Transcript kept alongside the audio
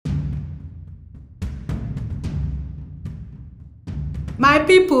My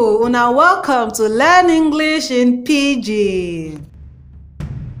people, una welcome to Learn English in Pidgin.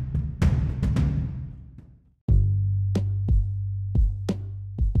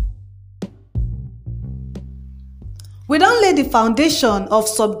 We don lay the foundation of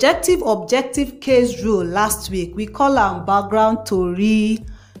subjective-objective case rule last week. We call am background tori.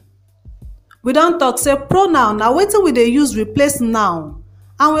 We don talk say pronoun na wetin we dey use replace noun.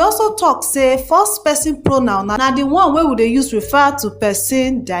 And we also talk say first person pronoun na the one wey we dey use refer to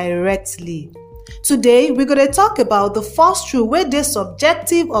person directly. Today, we go dey talk about the first rule wey dey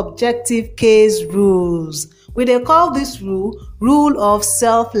subjective-objective case rules. We dey call this rule of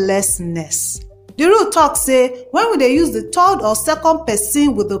selflessness. The rule talk say when we dey use the third or second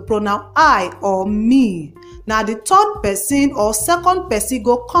person with the pronoun I or me, na the third person or second person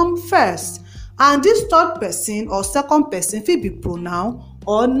go come first. And this third person or second person fit be pronoun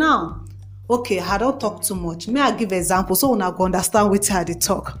or noun. Okay, I don talk too much. May I give example so una go understand wetin I dey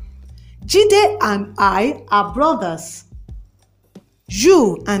talk. Jide and I are brothers.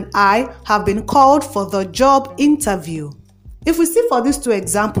 You and I have been called for the job interview. If we see for these two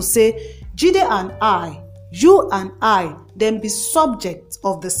examples, say Jide and I, you and I, then be subject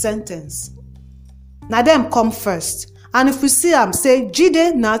of the sentence. Na them come first. And if we see am, say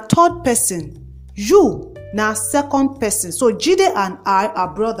Jide na third person, you na second person. So Jide and I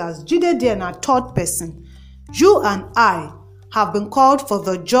are brothers. Jide there na third person. You and I have been called for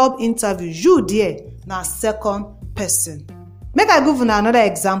the job interview. You there na second person. Make I give you another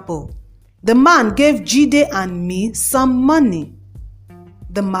example. The man gave Jide and me some money.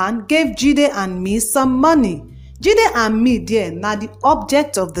 The man gave Jide and me some money. Jide and me there na the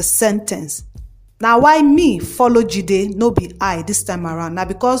object of the sentence. Now why me follow Jide, no be I this time around? Now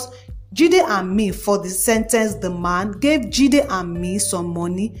because Jide and me for the sentence, the man gave Jide and me some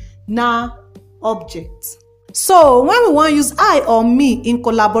money, na object. So when we want to use I or me in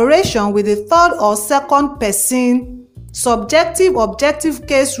collaboration with the third or second person, subjective-objective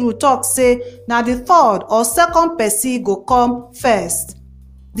case rule talk say na the third or second person go come first.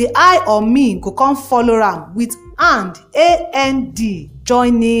 The I or me go come follow am with and, A-N-D,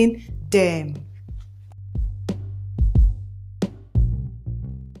 joining them.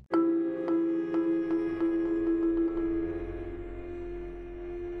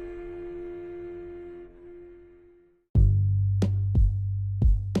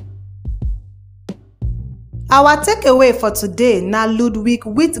 Our takeaway for today na Ludwig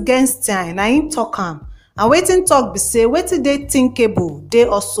Wittgenstein na him talk am. And wetin talk be say wetin dey thinkable dey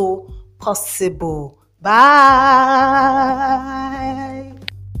also possible. Bye.